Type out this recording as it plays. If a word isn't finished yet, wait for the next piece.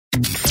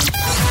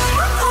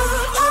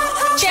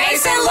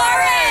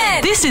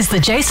This is the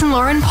Jason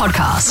Lauren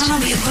podcast.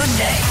 Gonna be a good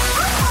day.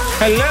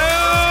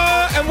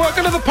 Hello and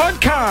welcome to the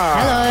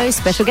podcast. Hello,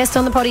 special guest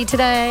on the potty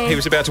today. He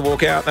was about to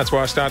walk out, that's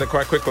why I started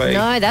quite quickly.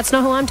 No, that's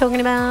not who I'm talking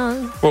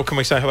about. Well, can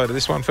we say hello to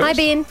this one first? Hi,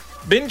 Ben.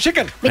 Ben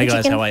Chicken. Ben Hey guys,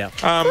 Chicken. how are you?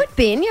 Good,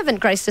 Ben. You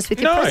haven't graced us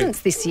with your No. presents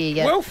this year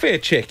yet. Welfare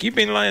check. You've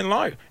been laying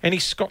low. Any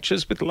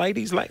scotches with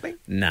ladies lately?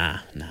 Nah.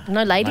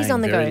 No ladies Laying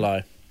on the very go.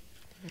 low.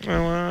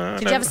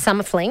 Did you have a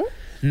summer fling?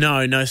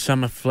 No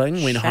summer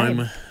fling. Went Shame.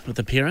 home with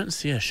the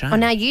parents. Yeah, shame. Oh,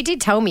 now you did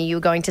tell me you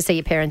were going to see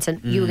your parents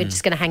and you were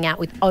just going to hang out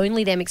with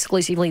only them,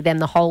 exclusively them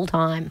the whole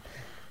time.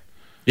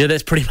 Yeah,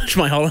 that's pretty much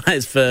my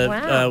holidays for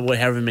Wow.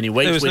 however many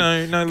weeks. There was no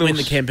little went in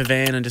the camper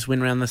van and just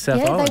went around the South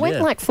Yeah, Island. they went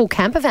like full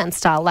camper van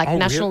style, like Oh,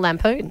 National really?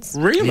 Lampoons.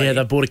 Really? Yeah,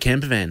 they bought a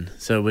camper van,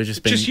 so we're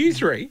just been. Just you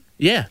three?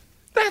 Yeah.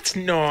 That's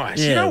nice.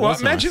 Yeah, you know it what?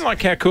 was Imagine nice.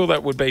 like how cool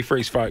that would be for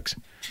his folks.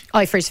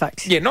 Oh, for his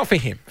folks. Yeah, not for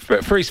him,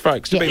 but for his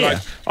folks to Yeah. be Yeah.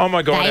 like, oh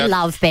my God. They our-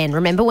 love Ben.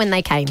 Remember when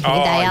they came here? Oh,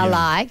 they are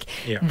yeah. like,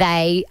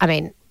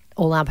 Yeah.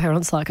 all our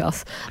parents like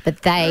us,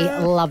 but they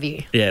love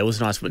you. Yeah, it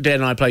was nice. Dad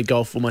and I played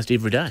golf almost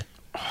every day.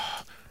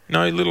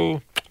 No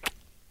little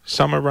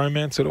summer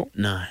romance at all?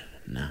 No.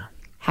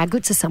 How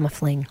good's a summer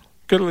fling?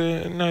 Got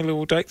no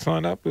little dates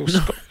lined up?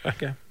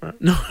 Okay,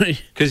 right. No.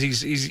 Because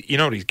he's you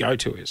know what his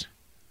go-to is?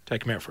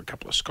 Take him out for a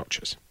couple of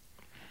scotches.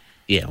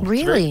 Yeah. well,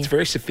 Really? It's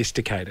very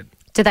sophisticated.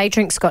 Do they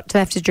drink scotch? Do they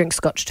have to drink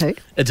scotch too?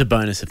 It's a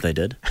bonus if they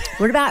did.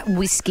 What about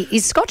whiskey?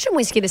 Is scotch and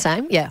whiskey the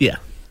same? Yeah.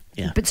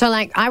 Yeah. But so,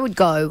 like, I would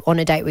go on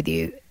a date with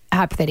you,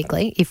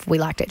 hypothetically, if we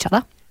liked each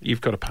other. You've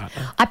got a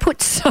partner. I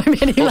put so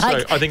many, Also,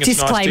 like, I think it's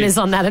nice disclaimers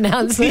to- on that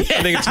announcement.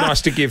 I think it's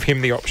nice to give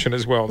him the option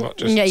as well, not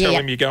just tell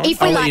him you're going.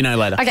 If we I'll let you know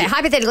later. Okay,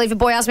 hypothetically, if a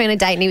boy asked me on a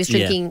date and he was Yeah.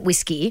 drinking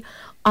whiskey,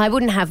 I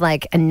wouldn't have,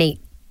 like, a neat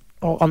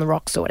or on the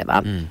rocks or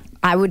whatever.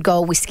 I would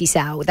go whiskey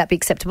sour. Would that be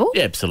acceptable?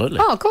 Yeah, absolutely.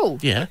 Oh, cool.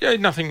 Yeah. Yeah,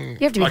 nothing. You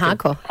have to be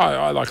hardcore.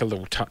 I like a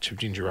little touch of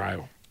ginger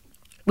ale.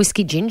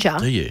 Whiskey ginger.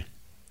 Do you?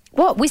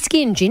 What?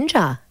 Whiskey and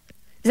ginger?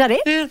 Is that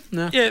it? Yeah.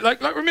 No. Yeah,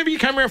 like remember you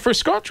came around for a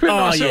scotch? We had a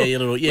Oh, nice yeah, little, your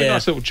little- we had a yeah.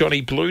 nice little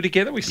Johnny Blue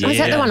together. We Is that the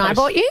Yeah. one I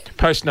bought you?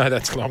 No,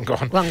 that's long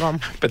gone. Long gone.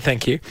 But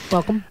thank you.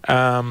 Welcome.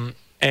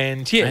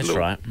 And yeah, That's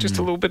right. just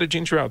a little bit of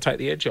ginger ale, take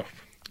the edge off.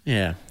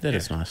 Yeah, that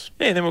is nice.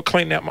 Yeah, and then we'll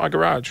clean out my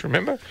garage,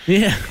 remember?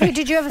 Yeah. Hey,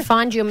 did you ever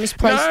find your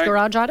misplaced No.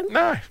 garage item?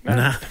 No.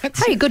 Nah.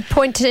 Hey, good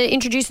point to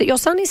introduce that your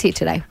son is here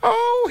today.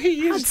 Oh,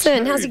 he is.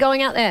 Hudson, too. how's he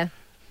going out there?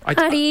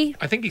 Huddy.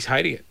 I think he's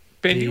hating it.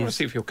 Ben, do you want to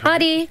see if he'll come?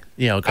 Huddy.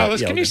 Yeah, I'll go.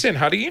 Alice, yeah, can I'll you go. send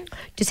Huddy in?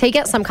 Does he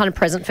get some kind of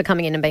present for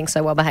coming in and being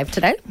so well behaved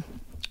today?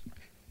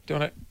 Do you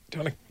want Do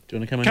you want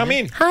to come in? come here?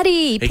 in?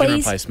 Huddy, He can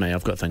please. replace me.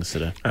 I've got things to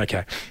do.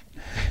 Okay.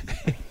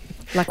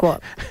 Like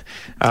what?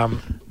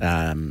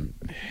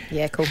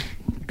 Yeah, cool.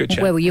 Good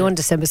chat. Where were you on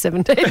December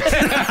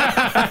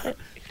 17th?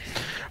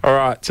 All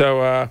right,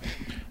 so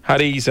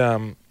Huddy's.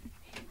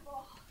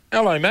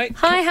 Hello, mate.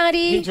 Hi, Do Huddy.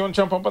 you want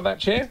to jump up on that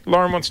chair?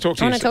 Lauren wants to talk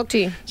to I you. want to talk to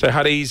you. So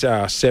Huddy's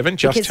 7,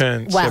 just Because-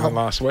 turned well- 7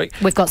 last week.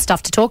 We've got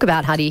stuff to talk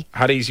about, Huddy.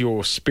 Huddy's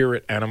your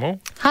spirit animal.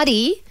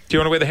 Huddy. Do you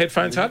want to wear the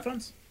headphones, Hud? Here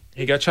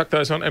you go, chuck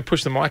those on and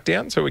push the mic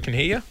down so we can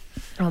hear you.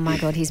 Oh, my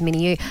God, he's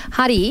mini you.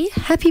 Huddy,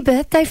 happy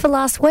birthday for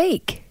last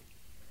week.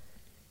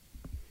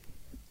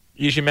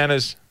 Use your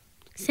manners.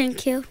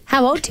 Thank you.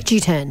 How old did you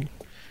turn?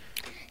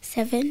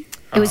 7.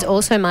 It was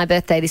also my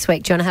birthday this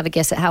week. Do you want to have a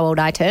guess at how old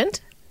I turned?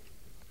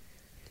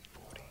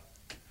 40.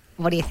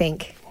 What do you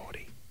think?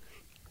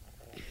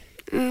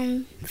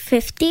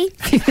 50.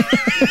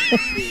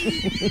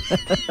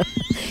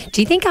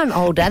 Do you think I'm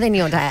older than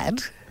your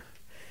dad?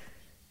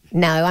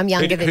 No, I'm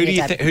younger than Who do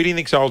your you dad. who do you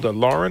think's older,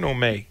 Lauren or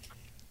me?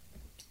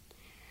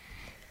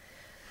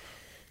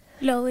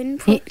 Lowen,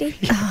 probably.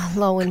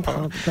 Lowen,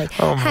 probably.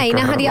 Oh, my Hey, God,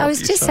 now, I Huddy, I love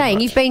was you just so saying,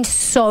 much. you've been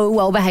so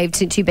well behaved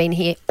since you've been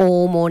here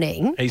all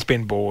morning. He's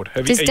been bored.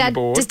 Are Does you Dad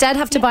bored?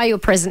 have to buy you a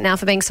present now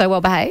for being so well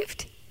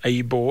behaved? Are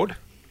you bored?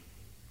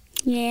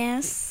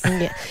 Yes.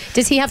 Yeah.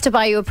 Does he have to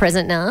buy you a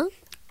present now?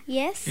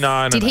 Yes.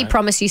 No. Did he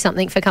promise you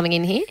something for coming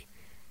in here?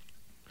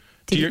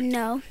 Do you,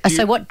 No.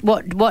 So what's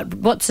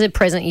the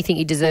present you think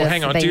you deserve? well,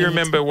 hang for on. being Do you in here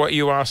remember what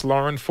you asked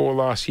Lauren for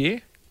last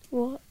year?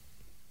 What? today?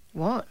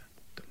 What?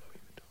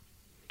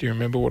 Do you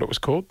remember what it was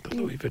called? The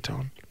Louis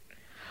Vuitton.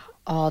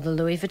 Oh, the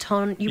Louis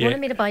Vuitton. You Yeah. wanted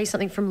me to buy you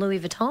something from Louis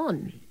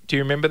Vuitton. Do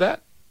you remember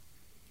that?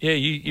 Yeah,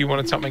 you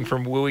wanted something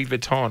from Louis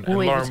Vuitton, and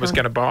Louis Lauren was Vuitton.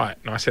 going to buy it,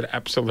 and I said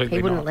absolutely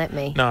He wouldn't not. let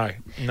me. No,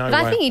 no But way.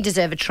 I think you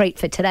deserve a treat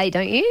for today,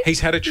 don't you? He's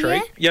had a treat.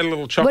 Yeah. You had a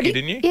little What chocky, do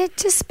didn't you? Yeah,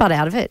 just spud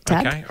out of it,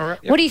 Dad. Okay, all right,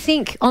 yep. What do you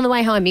think? On the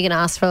way home, you're going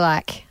to ask for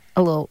like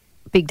a little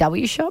Big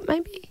W shot,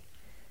 maybe?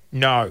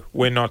 No,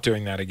 we're not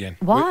doing that again.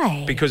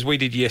 Why? Because we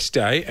did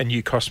yesterday, and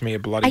you cost me a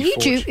bloody Are you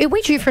fortune. due? Are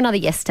we due for another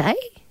yes day?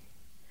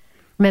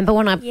 Remember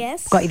when I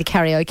Yes. got you the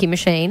karaoke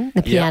machine,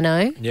 the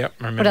piano? Yep.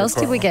 I remember What else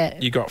quite did we well.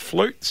 get? You got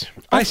flutes.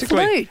 A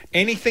Basically, flute.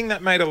 anything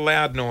that made a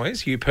loud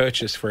noise, you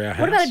purchased for our house.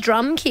 What about a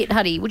drum kit,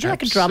 Huddy? Would you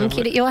like a drum kit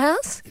Absolutely. at your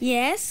house?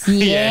 Yes.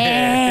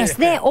 Yes,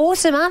 they're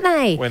awesome, aren't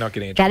they? We're not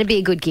getting a drum That'd be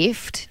a good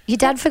gift. Your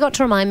dad forgot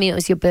to remind me it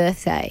was your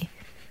birthday,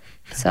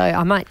 so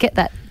I might get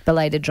that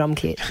belated drum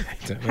kit.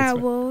 How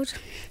old?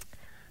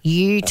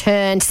 You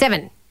turned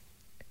 7.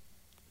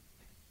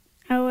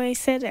 I always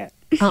said it.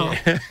 Oh,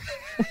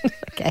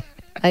 Okay,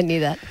 I knew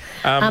that.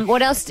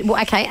 What else?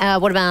 Okay,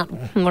 what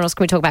else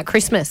can we talk about?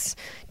 Christmas.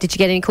 Did you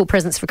get any cool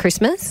presents for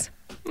Christmas?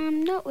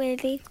 Not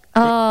really.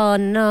 Oh,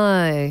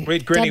 no. We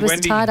had Granny Dad was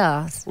Wendy. tight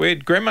ass. We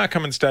had Grandma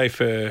come and stay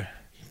for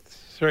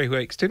 3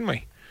 weeks, didn't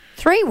we?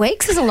 3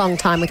 weeks is a long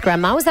time with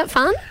Grandma. Was that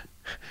fun?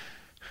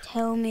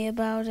 Tell me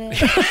about it.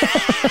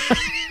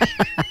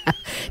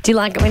 Do you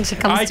like it when she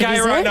comes to Okay,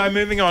 visit? right. No,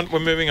 moving on. We're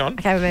moving on.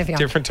 Okay, we're moving on.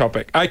 Different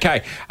topic.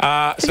 Okay.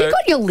 Have you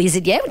got your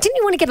lizard yet? Didn't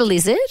you want to get a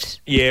lizard?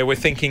 Yeah, we're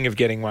thinking of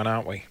getting one,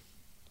 aren't we?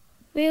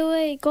 We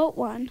already got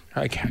one.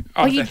 Okay.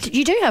 Oh, you that's-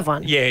 do have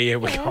one? Yeah,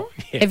 we got.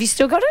 Yeah. Have you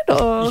still got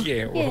it? Or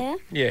Yeah. Well,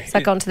 yeah. has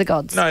that gone to the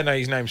gods? No,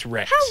 his name's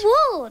Rex.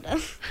 How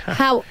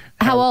old?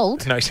 How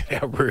old? No,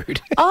 how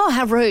rude. Oh,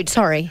 how rude.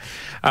 Sorry.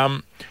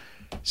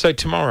 So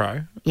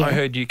tomorrow, Yeah. I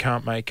heard you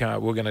can't make.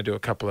 We're going to do a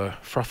couple of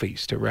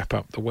frothies to wrap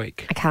up the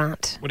week. I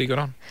can't. What do you got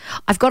on?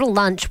 I've got a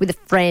lunch with a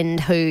friend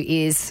who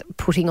is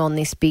putting on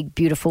this big,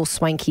 beautiful,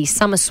 swanky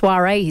summer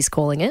soiree, he's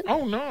calling it.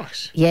 Oh,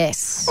 nice.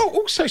 Yes. Oh,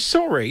 also,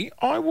 sorry.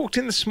 I walked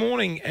in this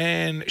morning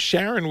and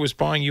Sharon was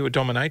buying you a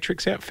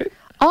dominatrix outfit.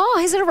 Oh,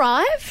 has it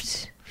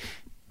arrived?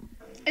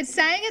 It's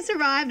saying it's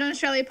arrived on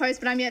Australia Post,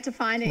 but I'm yet to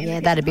find it. in Yeah,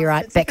 the that'd be picture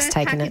right. box. Beck's It's the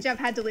first taken it. package I've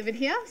had delivered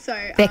here. So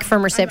Beck from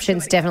I'm not sure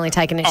reception's what it definitely is.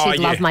 taken it. Oh, She'd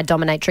love yeah. my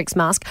dominatrix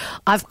mask.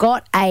 I've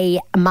got a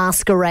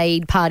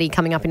masquerade party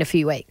coming up in a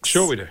few weeks.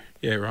 Sure, we do.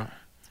 Yeah, right.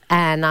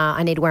 And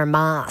I need to wear a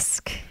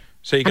mask.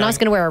 So you And I was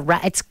going to wear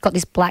a It's got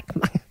this black.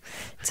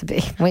 It's a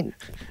bit. My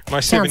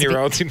sounds a bit-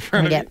 7-year-old's in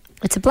front of Yeah, you.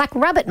 it's a black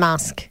rabbit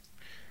mask.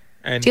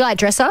 And Do you like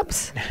dress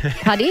ups,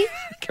 Huddy?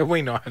 can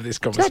we not have this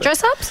Do you conversation? like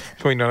dress ups?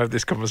 Can we not have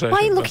this conversation? Why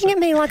are you looking at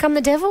me like I'm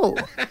the devil?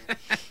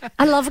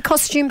 I love a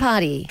costume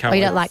party. Can't Oh,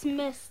 you wait. don't like? It's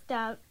messed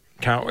up.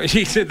 Can't we?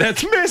 He said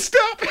that's messed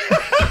up.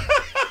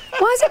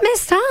 Why is it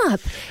messed up?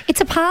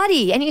 It's a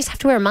party, and you just have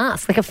to wear a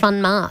mask, like a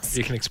fun mask.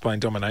 You can explain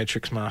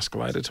dominatrix mask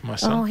later to my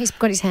son. Oh, he's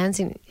got his hands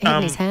in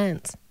his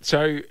hands.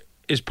 So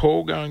is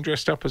Paul going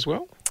dressed up as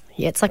well?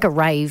 Yeah, it's like a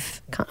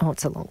rave. Oh,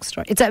 it's a long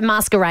story. It's a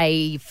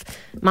masquerade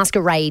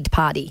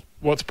party.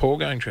 What's Paul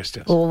going dressed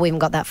as? Oh, we haven't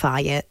got that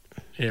far yet.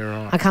 Yeah,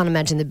 right. I can't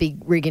imagine the big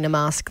rig in a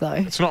mask though.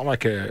 It's not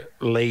like a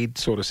lead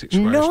sort of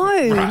situation. No,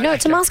 Right, no,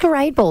 it's a okay.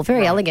 masquerade ball.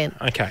 Very elegant.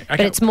 Okay, okay. But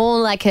it's more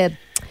like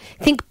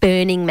think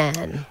Burning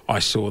Man. I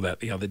saw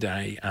that the other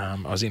day. I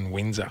was in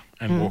Windsor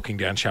and walking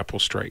down Chapel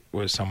Street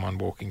was someone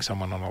walking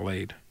someone on a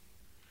lead.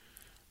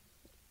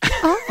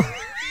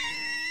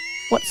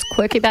 What's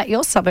quirky about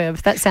your suburb?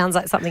 That sounds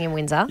like something in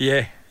Windsor.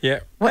 Yeah,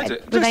 yeah. What,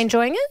 Just- were they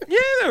enjoying it? Yeah,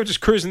 they were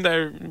just cruising. They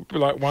were,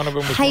 like one of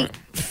them was. Hey,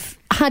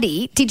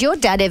 Huddy, did your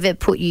dad ever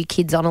put you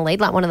kids on a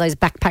lead, like one of those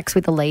backpacks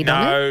with a lead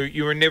on it? No,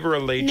 you were never a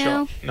lead No.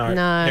 child. No,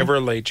 No. never a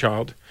lead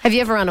child. Have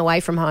you ever run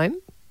away from home?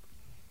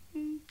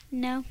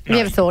 No. Have you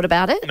ever thought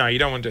about it? No, you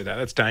don't want to do that.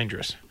 That's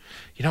dangerous.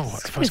 You know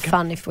what? If I It was was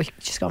fun if we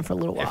just gone for a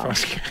little if I while.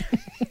 was,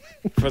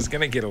 if I was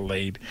going to get a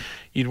lead,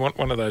 you'd want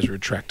one of those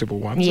retractable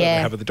ones that Yeah.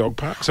 they have at the dog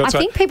park. So I it's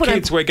think like, people don't-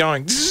 kids, we're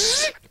going.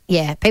 Zzz.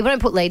 Yeah, people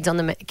don't put leads on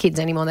the kids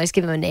anymore. They just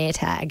give them an air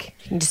tag.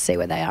 You can just see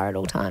where they are at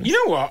all times. You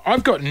know what?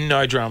 I've got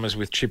no dramas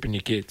with chipping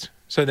your kids.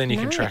 So then you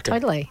can No, track it.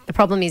 totally. The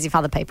problem is if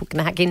other people can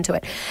hack into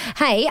it.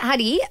 Hey,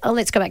 Huddy,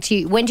 let's go back to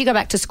you. When do you go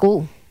back to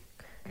school?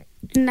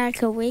 In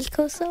like a week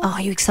or so. Oh,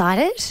 are you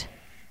excited?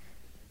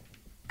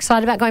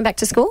 Excited about going back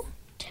to school?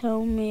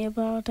 Tell me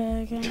about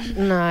it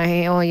again.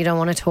 No, you don't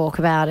want to talk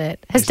about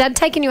it. Has Dad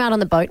taken you out on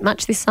the boat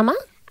much this summer?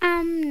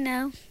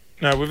 No.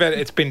 No,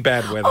 it's been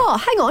bad weather. Oh,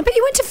 hang on, but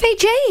you went to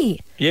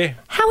Fiji. Yeah,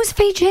 How was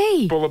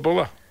Fiji? bulla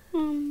bulla.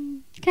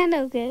 Kind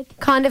of good.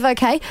 Kind of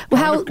okay.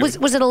 Well, how Kind of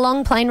good. was it a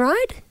long plane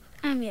ride?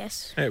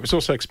 Yes. Yeah, it was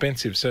also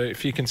expensive. So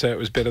if you can say it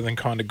was better than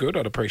kind of good,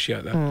 I'd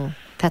appreciate that.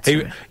 That's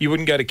You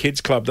wouldn't go to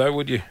kids club though,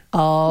 would you?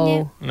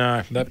 oh.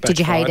 No, that. Did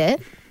you hate backfired.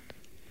 it?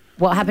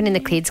 What happened in the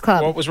kids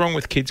club? What was wrong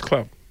with kids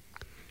club?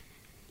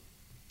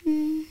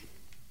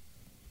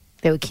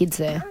 There were kids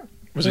there.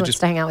 Was You it weren't just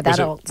staying out with was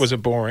adults. Was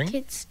it boring?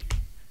 Kids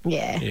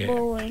Yeah. Yeah,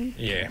 boring.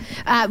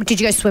 yeah. Did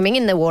you go swimming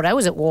in the water?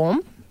 Was it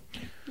warm?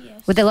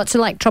 Yes. Were there lots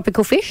of like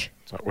tropical fish?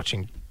 It's like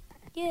watching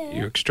Yeah.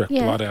 you extract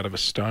Yeah. blood out of a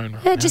stone.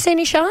 Right Yeah, now. did you see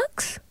any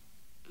sharks?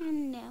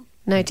 No.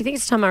 No. Do you think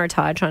it's time I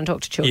retire trying to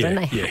talk to children?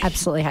 Yeah, They yeah.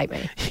 absolutely hate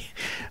me.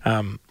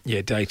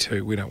 Yeah, day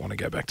 2. We don't want to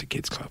go back to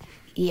kids club.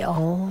 Yeah.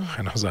 Oh.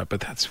 And I was like, but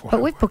that's why.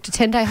 But we've booked a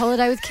 10-day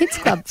holiday with kids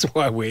club. That's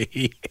why we're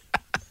here.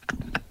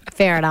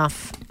 Fair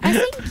enough. I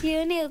think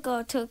you need to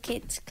go to a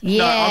kids club.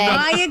 Yeah.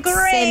 I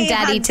agree. Send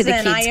Daddy to the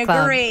Hudson, kids I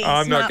club. agree.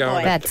 I'm not Smart going.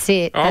 boy. That's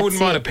it. I wouldn't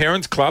That's mind it. a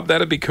parents club.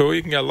 That'd be cool.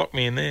 You can go lock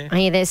me in there. Oh,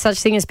 yeah, there's such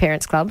thing as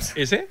parents clubs.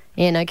 Is there?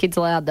 Yeah, no kids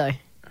allowed though.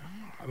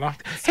 I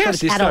like. How's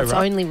this though, Adults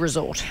right? only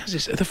resort. How's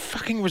this? The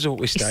fucking resort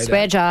we stayed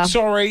swear at. jar.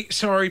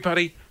 Sorry,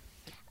 buddy.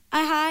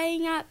 I'm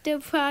hiring up the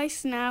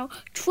price now.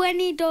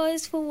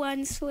 $20 for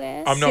one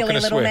swear. I'm not Silly going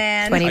to little swear.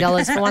 man.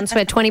 $20 for one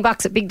swear.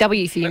 $20 at Big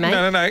W for you, mate.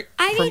 No.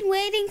 I've been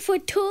waiting for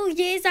 2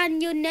 years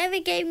and you never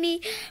gave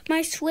me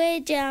my swear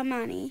jar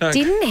money. No.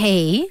 Didn't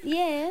he?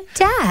 Yeah.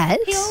 Dad?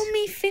 He owed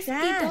me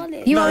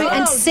 $50. You owe No,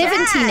 and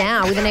 70 Dad.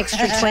 now with an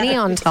extra 20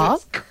 on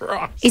top.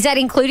 Christ. Is that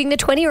including the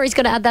 20 or he's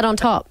got to add that on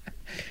top?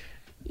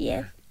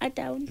 Yeah. I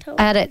don't know.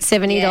 Add it,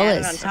 $70.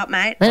 Yeah, on top,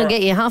 mate. That'll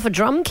get you half a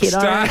drum kit,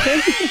 I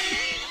reckon.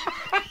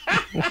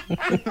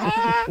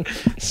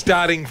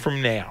 Starting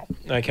from now,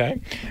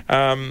 okay?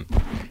 Hey,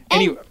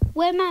 Anyway,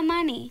 where my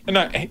money?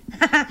 no, Hey.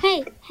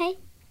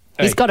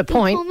 He's got a You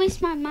point.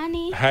 promised my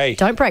money. hey.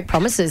 Don't break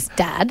promises,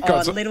 Dad.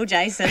 Oh, little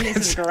Jason, this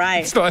is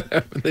great. It's like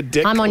the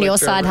debt I'm on your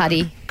collector side, around.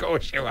 Huddy. Of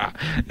course you are.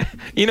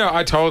 You know,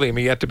 I told him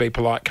he had to be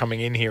polite coming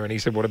in here, and he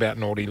said, "What about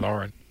naughty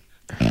Lauren?"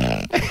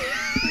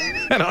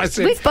 And I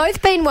said, We've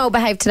both been well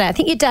behaved today. I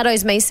think your dad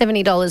owes me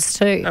 $70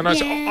 too. and I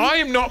said, Yeah. I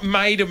am not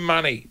made of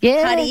money.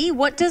 Yeah. Huddy,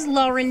 what does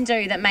Lauren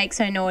do that makes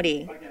her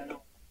naughty?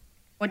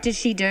 What does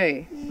she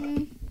do?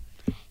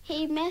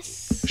 He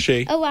mess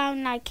She?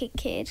 around like a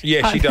kid.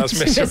 Yeah, she does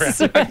mess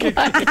around.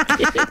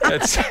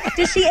 That's,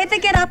 Does she ever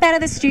get up out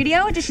of the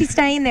studio or does she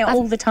stay in there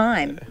all the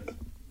time?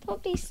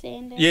 Probably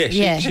standing. yeah,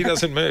 Yeah. she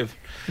doesn't move.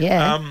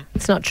 Yeah.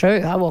 It's not true.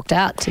 I walked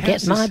out to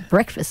get how's my this?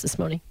 breakfast this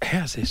morning.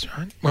 How's this,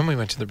 right? When we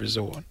went to the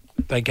resort,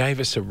 they gave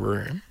us a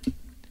room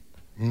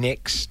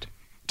next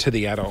to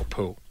the adult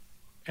pool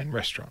and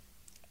restaurant.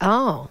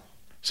 Oh.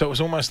 So it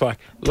was almost like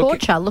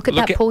Torture. Look at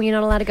that pool you're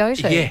not allowed to go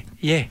to. Yeah,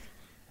 yeah.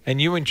 And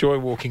you enjoy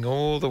walking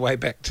all the way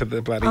back to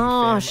the bloody. Oh,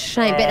 family.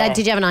 shame. But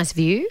did you have a nice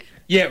view?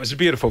 Yeah, it was a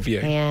beautiful view.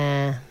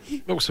 Yeah.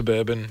 Little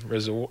suburban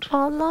resort.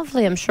 Oh,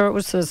 lovely. I'm sure it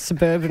was a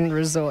suburban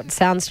resort.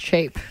 Sounds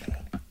cheap.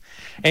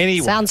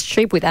 Anyway, Sounds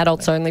cheap with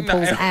adults only No.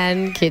 pools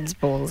and kids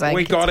pools.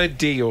 we got a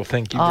deal.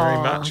 Thank you very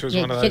much. It was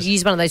one of you could those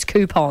use one of those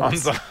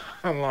coupons.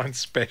 online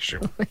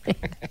special.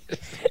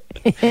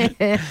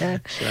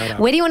 Shut up.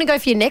 Where do you want to go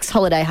for your next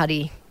holiday,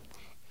 Huddy?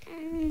 I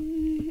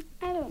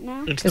don't know.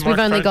 Into Because the we've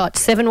only microphone. got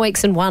 7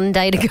 weeks and 1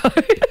 day to go.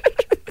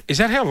 Is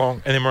that how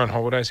long? And then we're on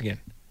holidays again.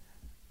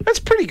 That's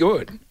pretty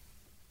good.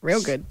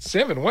 Real good.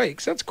 7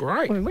 weeks. That's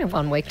great. We're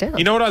 1 week down.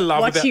 You know what I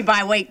love What's about you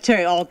by week 2?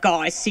 Oh,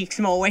 guys, 6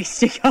 more weeks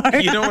to go.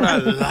 you know what I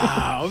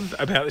love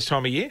about this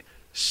time of year?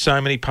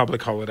 So many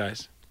public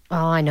holidays. Oh,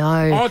 I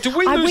know. Oh, did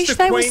we I lose wish the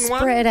they were Queen one?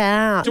 spread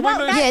out. Did we lose-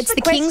 Yeah, it's That's the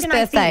the King's question, I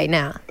birthday think.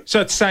 now.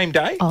 So it's same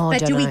day? Oh, I But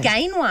don't do we know.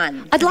 gain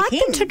one? I'd for the like them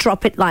king? to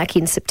drop it like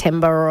in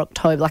September or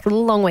October, like a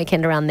little long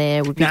weekend around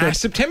there would be Nah, good.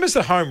 September's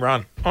the home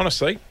run.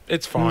 Honestly,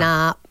 it's fine.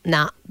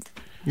 Nah.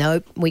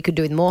 Nope. We could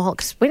do with more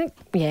hawks.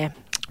 Yeah.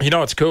 You know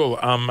what's cool?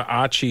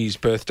 Archie's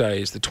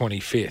birthday is the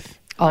 25th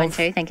Mine Of-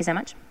 too, thank you so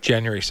much.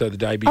 January, so the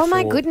day before. Oh,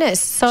 my goodness.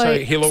 So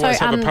he'll always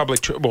have a public.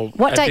 Well,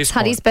 What at date's this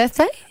Huddy's point-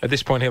 birthday? At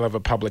this point, he'll have a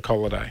public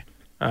holiday.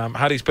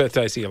 Huddy's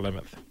birthday is the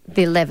 11th.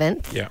 The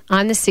 11th. Yeah.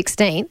 I'm the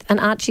 16th, and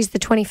Archie's the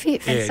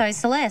 25th. Yeah. And so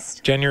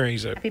Celeste.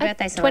 January's a. Happy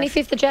birthday, Celeste.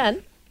 25th of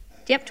Jan.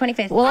 Yep,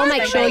 25th. Well, I'll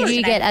make So sure birthday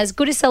you today. get as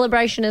good a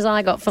celebration as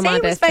I got for See, my we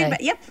spoke birthday.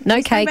 about- yep, No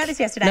we spoke cake, about this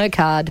yesterday. no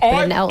card, but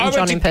an Elton went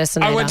John to-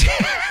 impersonator.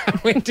 I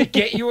went to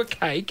get you a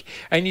cake,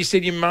 and you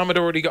said your mum had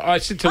already got. I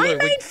said to I Lou,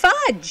 made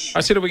fudge. I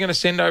said, "Are we going to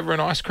send over an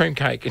ice cream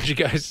cake?" And she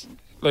goes,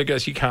 "Lou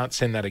goes, you can't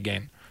send that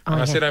again." And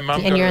I said, "Oh,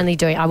 mum, and you're only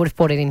doing. I would have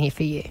bought it in here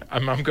for you.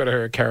 Mum got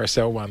her a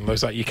carousel one."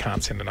 Lou's like, "You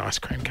can't send an ice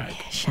cream cake."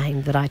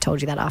 Shame that I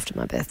told you that after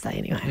my birthday.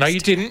 Anyway. No, you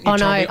didn't. You Oh,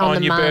 told no, me on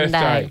the your Monday.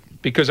 birthday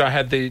because I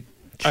had a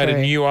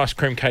True. new ice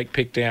cream cake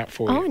picked out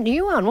for you. Oh, a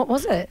new one. What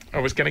was it? I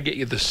was going to get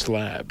you the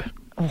slab.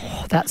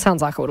 Oh, that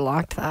sounds like I would have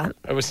liked that.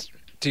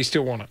 Do you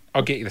still want it?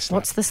 I'll get you the slab.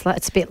 What's the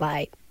It's a bit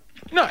late.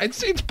 No,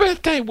 it's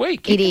birthday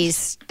week. It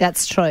is.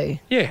 That's true.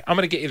 Yeah, I'm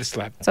going to get you the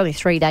slab. It's only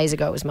 3 days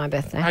ago. It was my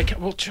birthday. Okay,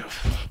 well,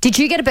 Did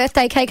you get a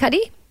birthday cake,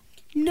 Huddy?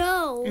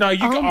 No. no, you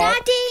got.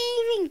 Dad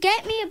didn't even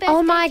get me a birthday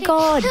Oh, my cake.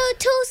 God. You're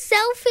too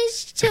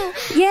selfish too.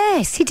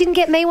 Yes, he didn't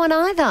get me one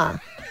either.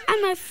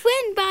 And my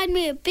friend bought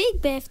me a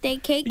big birthday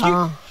cake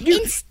Oh.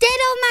 instead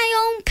of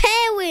my own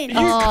parents.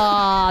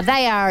 Oh,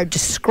 they are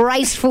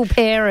disgraceful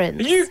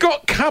parents. You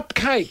got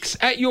cupcakes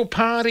at your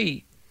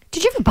party.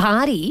 Did you have a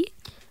party?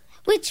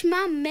 Which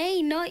Mum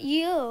made, not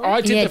you.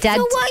 I did Yeah, the Dad.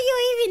 So what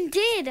you even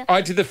did?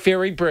 I did the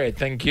fairy bread.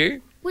 Thank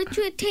you. Which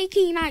were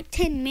taking like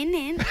 10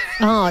 minutes.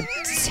 Oh,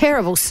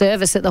 terrible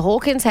service at the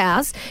Hawkins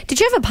house. Did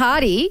you have a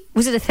party?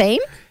 Was it a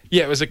theme?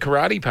 Yeah, it was a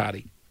karate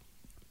party.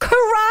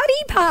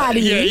 Karate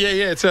party?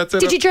 Yeah. So it's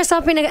Did you dress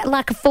up in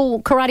a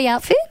full karate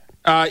outfit?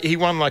 he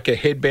won like a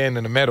headband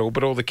and a medal,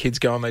 but all the kids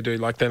go and they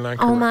learn karate.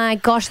 Oh my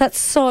gosh, that's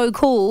so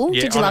cool.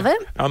 Yeah, Did you love it?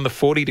 On the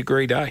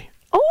 40-degree day.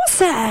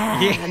 Awesome.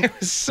 Yeah, it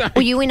was so.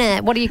 Were you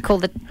in what do you call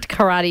the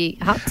karate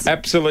huts?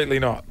 Absolutely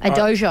not. A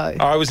dojo?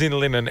 I was in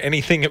linen.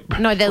 Anything.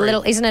 No, the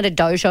little, isn't it a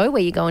dojo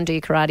where you go and do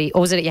your karate?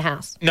 Or was it at your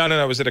house? No.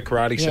 It was at a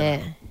karate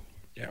centre.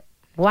 Yeah. Yeah.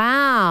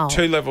 Wow.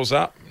 2 levels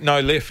up, no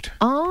lift.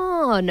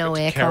 Oh, no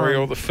aircon. Carry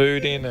all the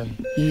food in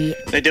and.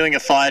 They're doing a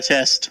fire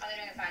test.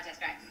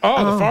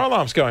 Oh, the fire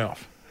alarm's going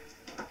off.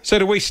 So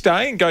do we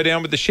stay and go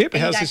down with the ship? You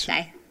How's don't this?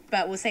 stay,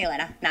 but we'll see you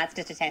later. No, it's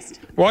just a test.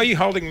 Why are you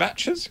holding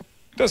matches?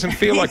 Doesn't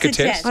feel like a It's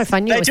a test. test. Oh, if I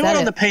knew it They was do that it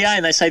on the PA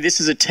and they say this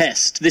is a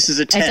test. This is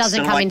a test. doesn't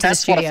and come I'm like, into the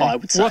that's what studio. I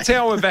would say. What's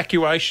our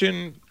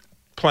evacuation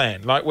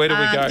plan? Like, where do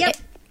we go? Yep,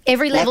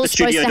 Every Like level the is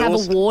supposed to studio have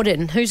doors? a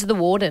warden. Who's the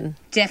warden?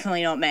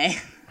 definitely not me.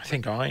 I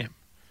think I am.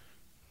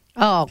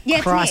 Oh, Yeah,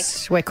 it's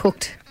Christ, we're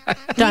cooked.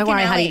 Don't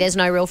worry, and honey, Ellie. there's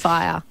no real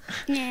fire.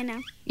 Yeah, no.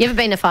 You ever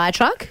been in a fire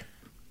truck?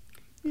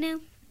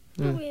 No.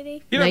 Not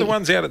really. You know No, the you-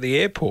 ones out at the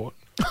airport?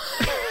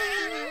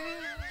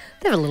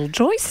 They have a little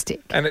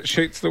joystick. And it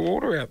shoots the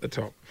water out the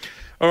top.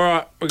 All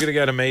right, we're going to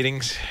go to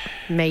meetings.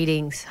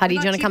 Meetings. Huddy,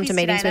 do you want to come to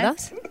meetings with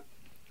us?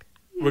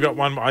 We got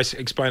one. I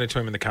explained it to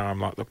him in the car. I'm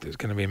like, look, there's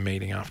going to be a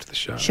meeting after the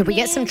show. Should we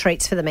get some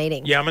treats for the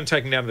meeting? Yeah, I'm going to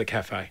take him down to the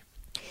cafe.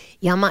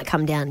 Yeah, I might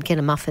come down, get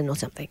a muffin or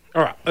something.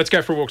 All right, let's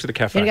go for a walk to the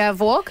cafe. You want to go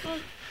have a walk?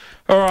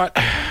 All right,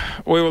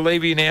 we will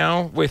leave you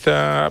now with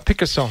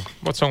pick a song.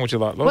 What song would you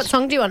like, Loz? What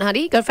song do you want,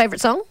 Huddy? Got a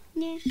favourite song?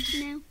 Yeah,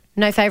 no.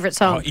 No favourite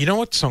song? Oh, you know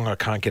what song I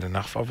can't get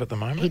enough of at the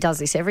moment? He does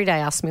this every day,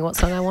 asks me what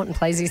song I want and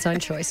plays his own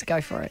choice.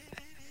 Go for it.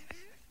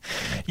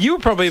 You were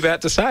probably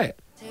about to say it.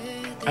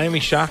 Amy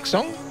Shark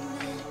song?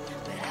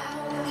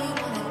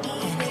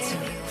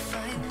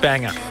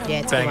 Banger.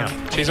 Yeah, it's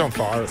banger. She's on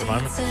fire at the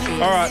moment.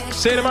 All right,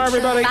 see you tomorrow,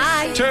 everybody.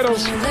 Bye.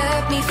 Turtles.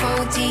 Let me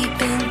fall deep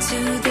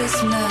into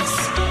this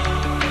mess.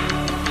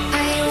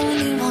 I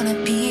only wanna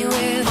be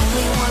with you.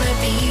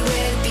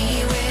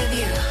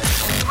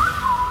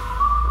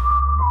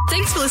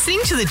 Thanks for listening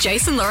to the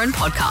Jason Lauren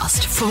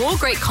podcast. For more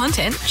great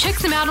content, check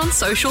them out on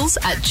socials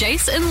at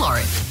Jason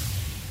Lauren.